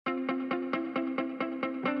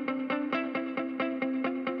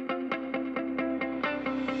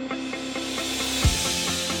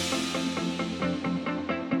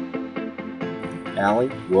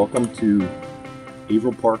Allie, welcome to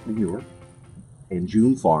Averill Park, New York, and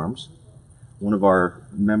June Farms. One of our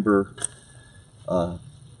members,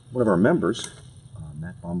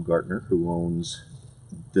 Matt Baumgartner, who owns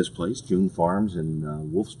this place, June Farms,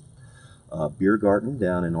 and Wolf's Beer Garden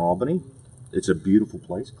down in Albany. It's a beautiful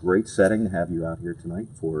place. Great setting to have you out here tonight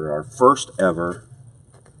for our first ever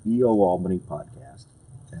EO Albany podcast.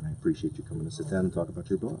 And I appreciate you coming to sit down and talk about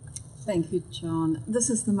your book. Thank you, John. This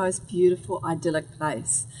is the most beautiful, idyllic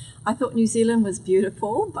place. I thought New Zealand was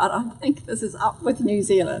beautiful, but I think this is up with New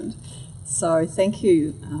Zealand. So thank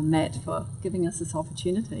you, Matt, for giving us this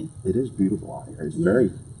opportunity. It is beautiful out here. It's very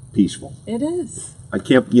peaceful. It is. I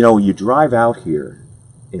can't, you drive out here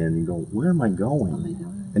and you go, where am I going? I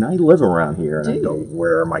know. And I live around here and Do I go, you?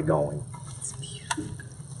 where am I going? It's beautiful.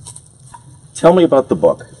 Tell me about the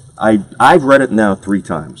book. I've read it now 3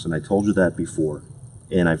 times, and I told you that before.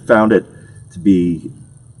 And I found it to be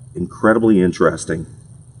incredibly interesting,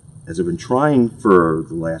 as I've been trying for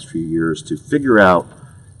the last few years to figure out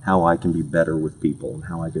how I can be better with people and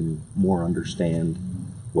how I can more understand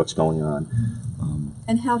what's going on.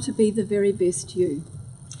 And how to be the very best you.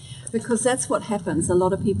 Because that's what happens. A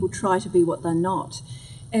lot of people try to be what they're not.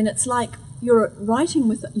 And it's like you're a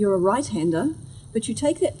right-hander, but you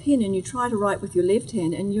take that pen and you try to write with your left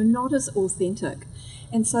hand and you're not as authentic.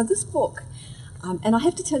 And so this book, and I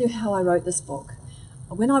have to tell you how I wrote this book.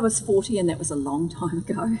 When I was 40, and that was a long time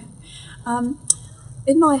ago,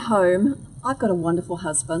 in my home, I've got a wonderful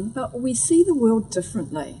husband, but we see the world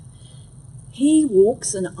differently. He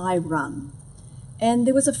walks and I run. And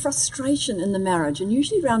there was a frustration in the marriage, and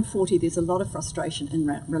usually around 40 there's a lot of frustration in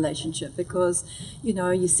relationship because,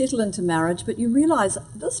 you settle into marriage, but you realize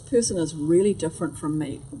this person is really different from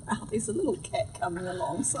me. Wow, there's a little cat coming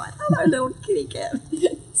alongside. Hello, little kitty cat.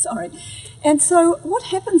 Sorry. And so what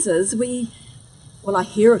happens is I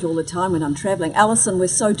hear it all the time when I'm traveling. Alison, we're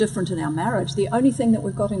so different in our marriage. The only thing that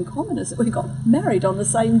we've got in common is that we got married on the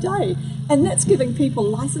same day, and that's giving people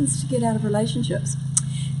license to get out of relationships.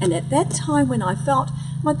 And at that time when I felt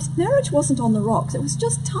my marriage wasn't on the rocks, it was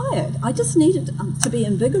just tired. I just needed to be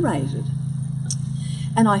invigorated.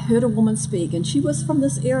 And I heard a woman speak, and she was from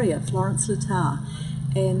this area, Florence Latour,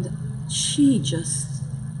 and she just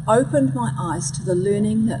opened my eyes to the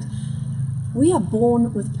learning that we are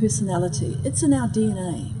born with personality. It's in our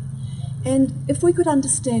DNA. And if we could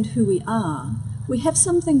understand who we are, we have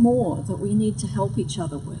something more that we need to help each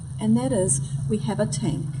other with, and that is we have a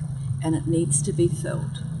tank, and it needs to be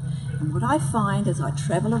filled. And what I find as I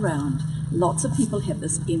travel around, lots of people have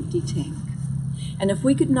this empty tank. And if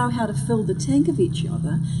we could know how to fill the tank of each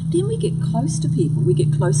other, then we get close to people. We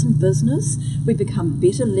get close in business, we become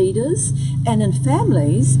better leaders, and in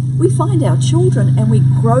families, we find our children and we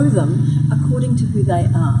grow them according to who they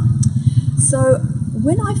are. So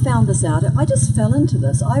when I found this out, I just fell into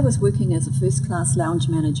this. I was working as a first-class lounge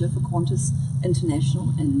manager for Qantas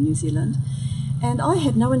International in New Zealand, and I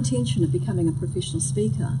had no intention of becoming a professional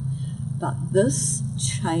speaker. But this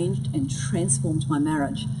changed and transformed my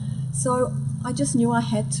marriage. So I just knew I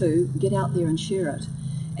had to get out there and share it.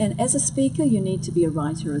 And as a speaker, you need to be a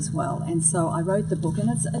writer as well. And so I wrote the book, and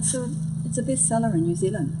it's a bestseller in New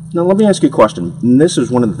Zealand. Now let me ask you a question. And this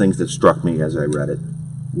is one of the things that struck me as I read it,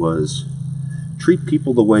 was treat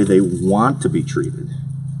people the way they want to be treated.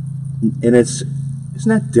 And isn't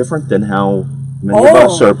that different than how many of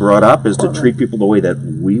us are brought up, is to treat people the way that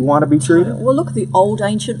we want to be treated? Well, look, the old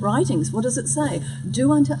ancient writings, what does it say?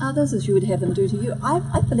 Do unto others as you would have them do to you.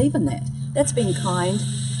 I believe in that. That's being kind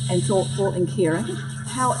and thoughtful and caring.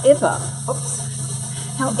 However,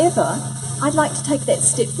 I'd like to take that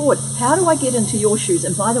step forward. How do I get into your shoes?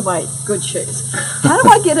 And by the way, good shoes. How do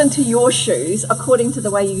I get into your shoes according to the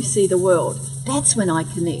way you see the world? That's when I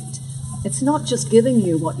connect. It's not just giving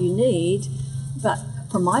you what you need, but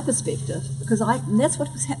from my perspective, because and that's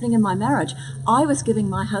what was happening in my marriage. I was giving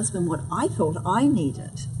my husband what I thought I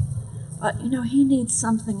needed. But, he needs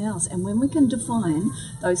something else. And when we can define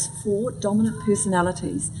those 4 dominant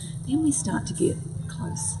personalities, then we start to get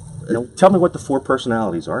close. Tell me what the 4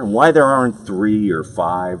 personalities are and why there aren't 3 or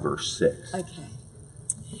 5 or 6. Okay.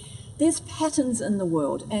 There's patterns in the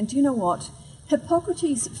world. And do you know what?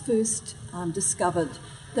 Hippocrates first discovered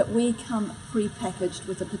that we come pre-packaged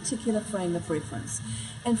with a particular frame of reference.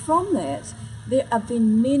 And from that, there have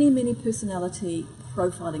been many, many personality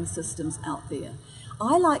profiling systems out there.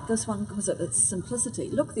 I like this one because of its simplicity.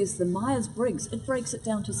 Look, there's the Myers-Briggs. It breaks it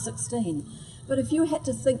down to 16. But if you had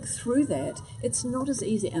to think through that, it's not as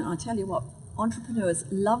easy. And I tell you what, entrepreneurs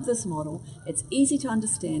love this model. It's easy to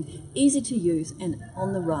understand, easy to use, and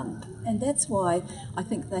on the run. And that's why I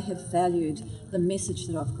think they have valued the message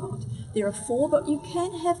that I've got. There are 4, but you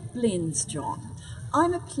can have blends, John.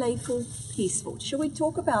 I'm a playful, peaceful. Shall we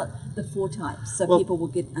talk about the 4 types so Well, people will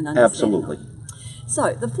get an understanding? Absolutely.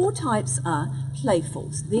 So the 4 types are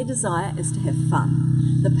playfuls. Their desire is to have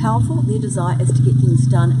fun. The powerful, their desire is to get things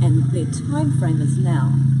done and their time frame is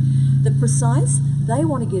now. The precise, they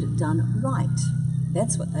want to get it done right.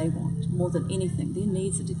 That's what they want more than anything. Their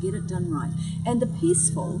needs are to get it done right. And the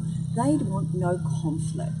peaceful, they want no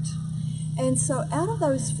conflict. And so out of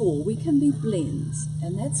those 4, we can be blends,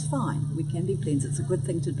 and that's fine. We can be blends. It's a good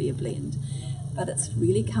thing to be a blend. But it's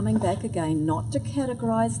really coming back again, not to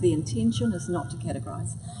categorize. The intention is not to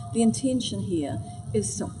categorize. The intention here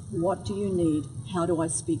is to, what do you need? How do I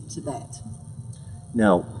speak to that?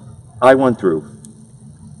 Now, I went through.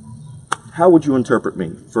 How would you interpret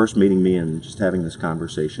me, first meeting me and just having this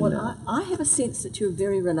conversation Well, now? I have a sense that you're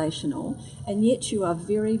very relational, and yet you are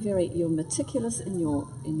you're meticulous in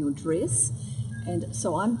your dress. And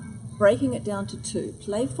so I'm breaking it down to 2.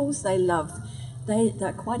 Playfuls,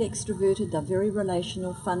 they're quite extroverted, they're very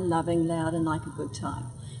relational, fun-loving, loud, and like a good time.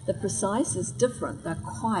 The precise is different, they're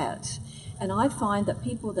quiet. And I find that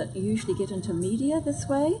people that usually get into media this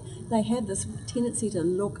way, they have this tendency to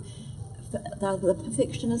look, they're the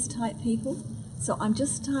perfectionist type people. So I'm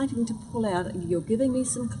just starting to pull out, you're giving me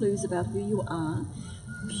some clues about who you are,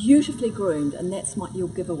 beautifully groomed, and that's your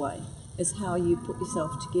giveaway, is how you put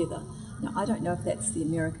yourself together. Now, I don't know if that's the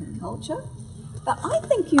American culture, but I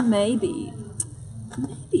think you maybe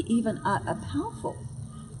even are powerful,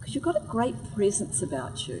 because you've got a great presence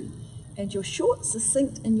about you, and you're short,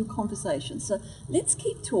 succinct in your conversation. So let's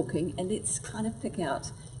keep talking, and let's kind of pick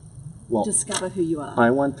out, Well, discover who you are. I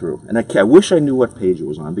went through, and I wish I knew what page it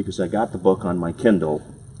was on, because I got the book on my Kindle,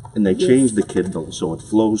 and they Yes. changed the Kindle so it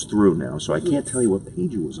flows through now, so I can't Yes. tell you what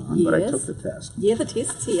page it was on, but I Yes. took the test. Yeah, the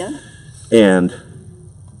test's here. And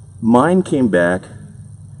mine came back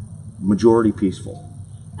majority peaceful.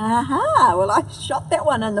 Aha! Well, I shot that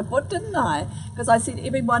one in the foot, didn't I? Because I said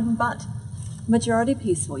everyone but majority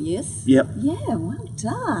peaceful, yes? Yep. Yeah, well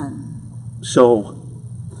done. So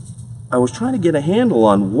I was trying to get a handle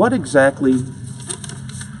on what exactly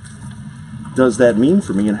does that mean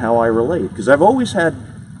for me and how I relate. Because I've always had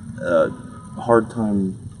a hard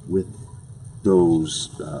time with those.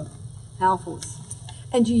 Powerfuls.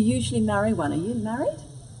 And you usually marry one. Are you married?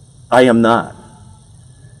 I am not.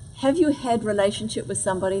 Have you had relationship with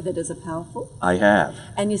somebody that is a powerful? I have.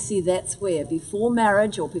 And you see, that's where before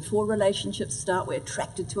marriage or before relationships start, we're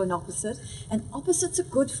attracted to an opposite. And opposites are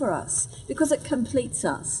good for us because it completes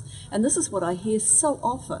us. And this is what I hear so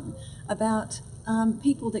often about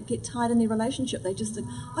people that get tied in their relationship. They just think,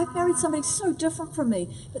 I've married somebody so different from me.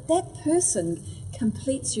 But that person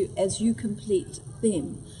completes you as you complete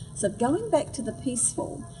them. So going back to the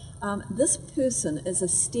peaceful, this person is a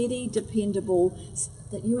steady, dependable,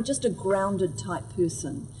 that you're just a grounded type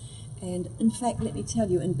person. And in fact, let me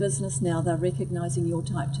tell you, in business now, they're recognizing your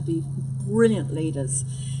type to be brilliant leaders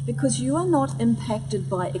because you are not impacted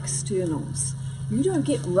by externals. You don't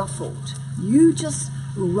get ruffled. You just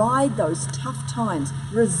ride those tough times.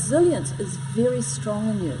 Resilience is very strong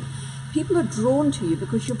in you. People are drawn to you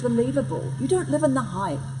because you're believable. You don't live in the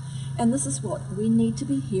hype. And this is what we need to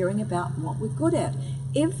be hearing about, what we're good at.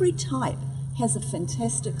 Every type has a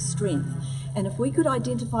fantastic strength. And if we could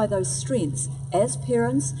identify those strengths as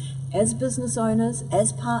parents, as business owners,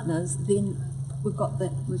 as partners, then we've got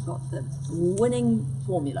the winning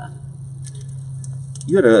formula.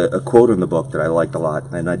 You had a quote in the book that I liked a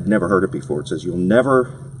lot, and I'd never heard it before. It says, "You'll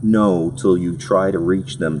never know till you try to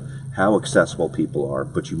reach them how accessible people are,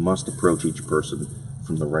 but you must approach each person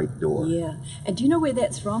from the right door." Yeah. And do you know where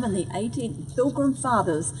that's from? In the 18 Pilgrim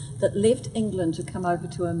Fathers that left England to come over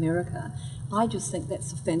to America. I just think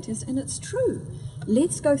that's fantastic, and it's true.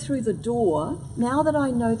 Let's go through the door. Now that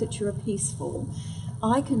I know that you're a peaceful,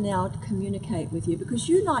 I can now communicate with you because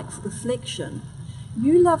you like reflection.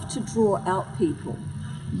 You love to draw out people.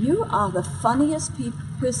 You are the funniest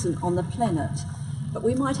person on the planet, but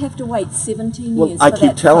we might have to wait 17 Well, years I for keep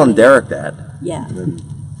that telling funny. Derek that. Yeah.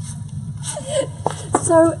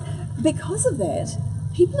 So because of that,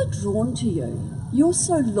 people are drawn to you. You're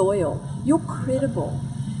so loyal. You're credible.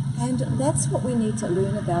 And that's what we need to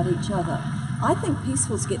learn about each other. I think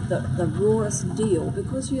peacefuls get the rawest deal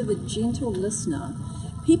because you're the gentle listener.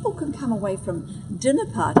 People can come away from dinner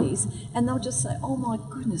parties and they'll just say, oh my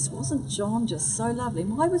goodness, wasn't John just so lovely?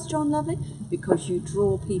 Why was John lovely? Because you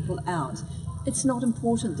draw people out. It's not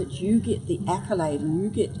important that you get the accolade and you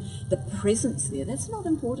get the presence there. That's not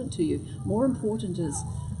important to you. More important is,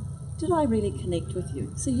 did I really connect with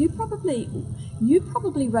you? So you probably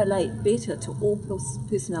relate better to all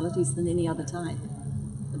personalities than any other type.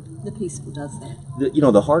 The peaceful does that.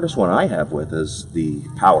 The hardest one I have with is the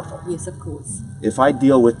powerful. Yes, of course. If I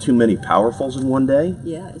deal with too many powerfuls in one day,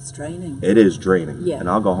 Yeah, it's draining. it is draining. Yeah. And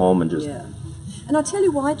I'll go home and just, Yeah. And I'll tell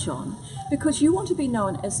you why, John. Because you want to be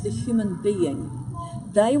known as the human being.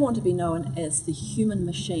 They want to be known as the human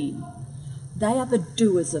machine. They are the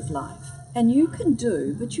doers of life. And you can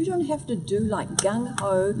do, but you don't have to do like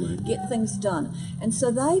gung-ho, get things done. And so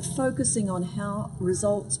they're focusing on how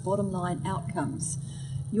results, bottom line, outcomes.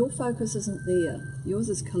 Your focus isn't there. Yours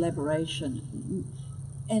is collaboration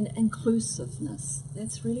and inclusiveness.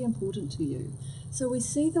 That's really important to you. So we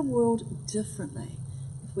see the world differently.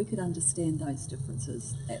 If we could understand those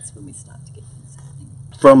differences, that's when we start to get things happening.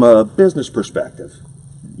 from a business perspective,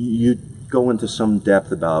 you go into some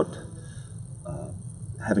depth about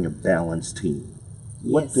having a balanced team.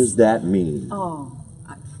 What Yes. does that mean? Oh,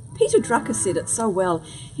 Peter Drucker said it so well.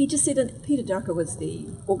 He just said, and Peter Drucker was the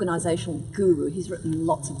organizational guru. He's written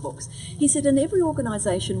lots of books. He said, in every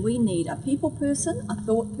organization, we need a people person, a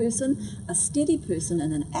thought person, a steady person,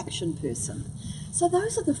 and an action person. So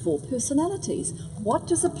those are the four personalities. What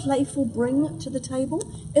does a playful bring to the table?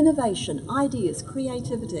 Innovation, ideas,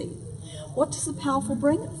 creativity. What does the powerful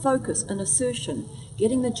bring? Focus and assertion,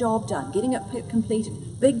 getting the job done, getting it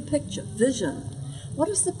completed, big picture, vision. What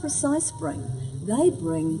does the precise bring? They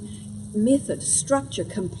bring method, structure,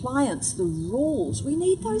 compliance, the rules. We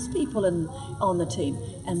need those people on the team.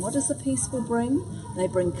 And what does the peaceful bring? They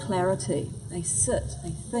bring clarity. They sit, they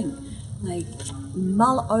think, they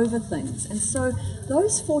mull over things. And so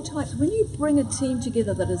those four types, when you bring a team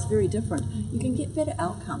together that is very different, you can get better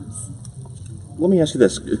outcomes. Let me ask you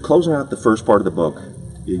this. Closing out the first part of the book,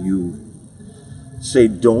 you say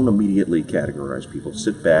don't immediately categorize people.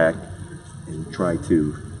 Sit back and try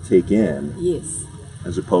to take in, Yes.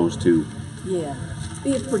 as opposed to, Yeah,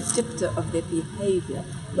 be a predictor of their behaviour.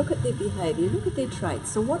 Look at their behaviour, look at their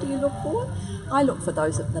traits. So what do you look for? I look for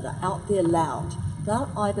those that are out there loud. They'll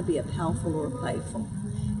either be a powerful or a playful.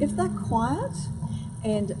 If they're quiet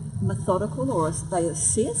and methodical or they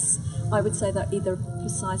assess, I would say they're either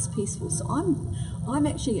precise, peaceful. So I'm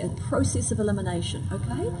actually a process of elimination,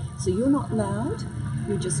 okay? So you're not loud,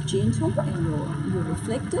 you're just gentle and you're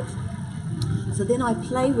reflective. So then I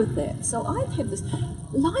play with that. So I have this,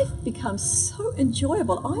 life becomes so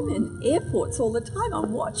enjoyable. I'm in airports all the time.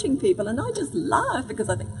 I'm watching people and I just laugh because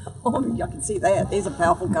I think, oh, I can see that. There's a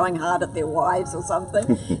powerful going hard at their wives or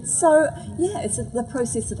something. So yeah, it's the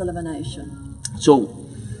process of elimination. so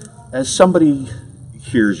as somebody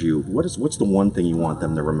hears you, what's the one thing you want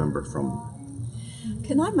them to remember from?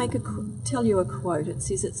 Can I tell you a quote? It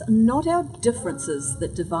says, it's not our differences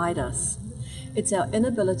that divide us. It's our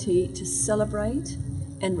inability to celebrate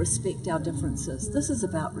and respect our differences. This is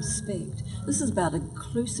about respect. This is about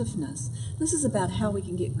inclusiveness. This is about how we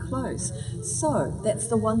can get close. So that's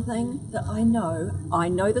the one thing that I know. I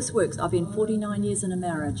know this works. I've been 49 years in a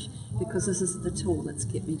marriage because this is the tool that's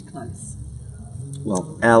kept me close.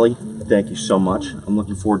 Well, Allie, thank you so much. I'm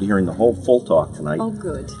looking forward to hearing the whole full talk tonight. Oh,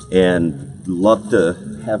 good. And love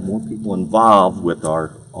to have more people involved with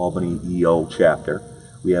our Albany EO chapter.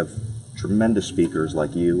 We have tremendous speakers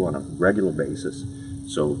like you on a regular basis.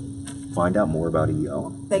 So find out more about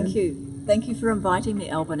EO. Thank you. Thank you for inviting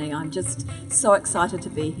me, Albany. I'm just so excited to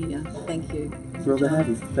be here. Thank you. Thrilled to have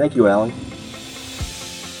you. Thank you, Allie.